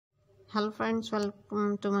Hello friends,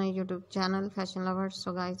 welcome to my YouTube channel Fashion Lovers.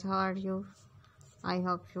 So guys, how are you? I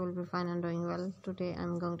hope you will be fine and doing well. Today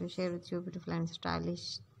I'm going to share with you beautiful and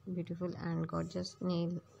stylish, beautiful and gorgeous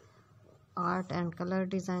nail art and color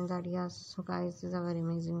designs ideas. So guys, these are very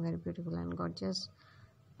amazing, very beautiful and gorgeous.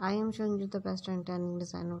 I am showing you the best and trending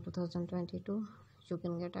design of 2022. You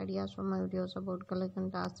can get ideas from my videos about color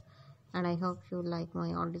contrast, and I hope you like my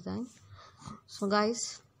art design. So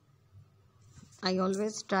guys, I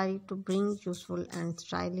always try to bring useful and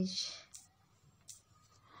stylish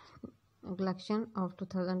collection of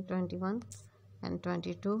 2021 and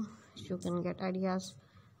 22. You can get ideas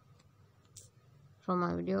from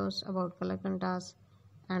my videos about color contrast,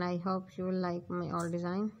 and I hope you will like my all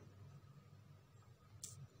design.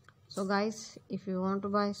 So guys, if you want to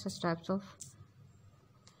buy such types of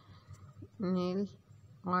nail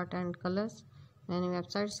art and colors, many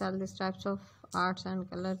websites sell these types of arts and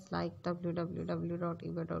colors like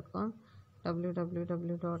www.ebay.com,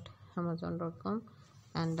 www.amazon.com,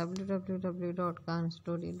 and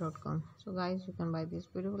www.kanstory.com. So guys, you can buy this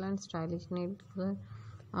beautiful and stylish nail color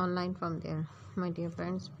online from there. My dear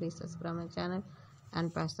friends, please subscribe my channel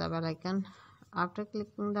and press the bell icon. After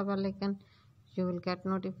clicking the bell icon, you will get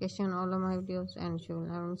notification all of my videos and you will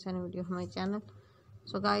never miss any video of my channel.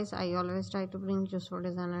 So guys, I always try to bring useful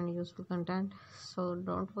design and useful content, so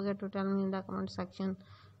don't forget to tell me in the comment section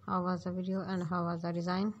how was the video and how was the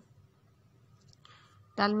design.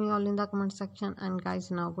 Tell me all in the comment section. And guys,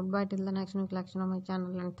 now goodbye till the next new collection of my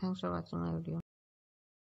channel, and thanks for watching my video.